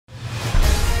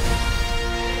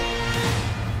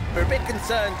bit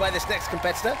concerned by this next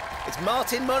competitor. It's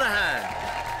Martin Monaghan.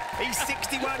 He's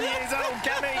 61 years old,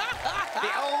 Cammy.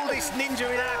 The oldest ninja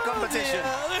in our competition.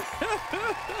 Oh,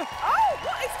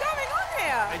 what is going on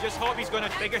here? I just hope he's going to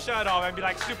take a shirt off and be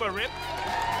like super ripped.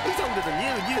 He's older than you,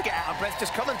 and you get out of breath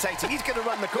just commentating. He's going to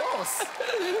run the course.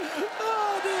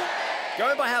 Oh, dear.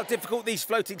 Going by how difficult these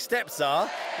floating steps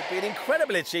are, it'd be an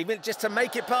incredible achievement just to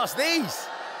make it past these.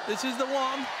 This is the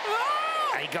one.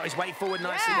 He got his weight forward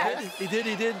nicely there. He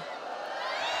did.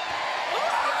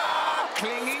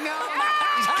 Clinging on.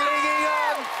 He's clinging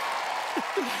on.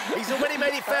 He's already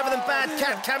made it further than Bad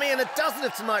Cat, Cammy, and a dozen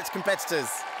of tonight's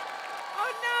competitors. Oh,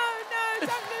 no,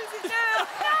 don't lose it now.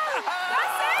 No,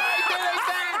 that's it.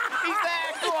 He's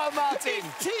there. Go on, Martin.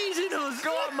 He's teasing us.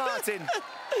 Go on, Martin. Oh,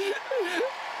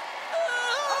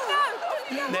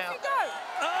 no. Now. Off you go.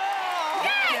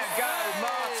 There you go.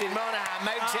 Martin Monaghan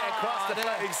makes it across the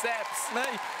floating steps.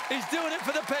 Mate, he's doing it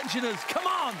for the pensioners. Come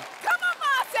on. Come on,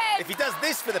 Martin. If he does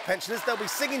this for the pensioners, they'll be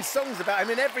singing songs about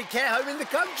him in every care home in the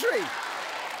country.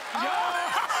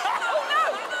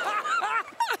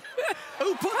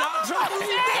 Who put that trouble in?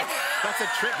 That's a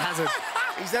trip hazard.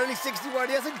 He's only 61.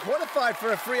 He hasn't qualified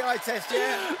for a free eye test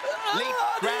yet. Leap,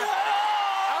 grab.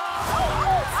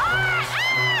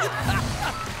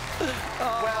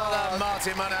 Well done,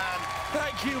 Martin Monaghan.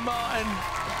 Thank you, Martin.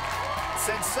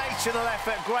 Sensational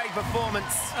effort, great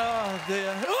performance. Oh,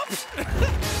 dear. Oops.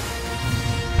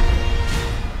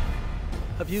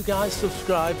 Have you guys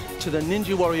subscribed to the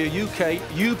Ninja Warrior UK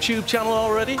YouTube channel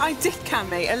already? I did,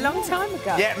 Cammy, a long time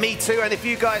ago. Yeah, me too. And if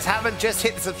you guys haven't, just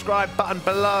hit the subscribe button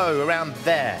below, around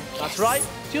there. That's right.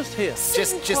 Just here.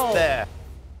 Just there.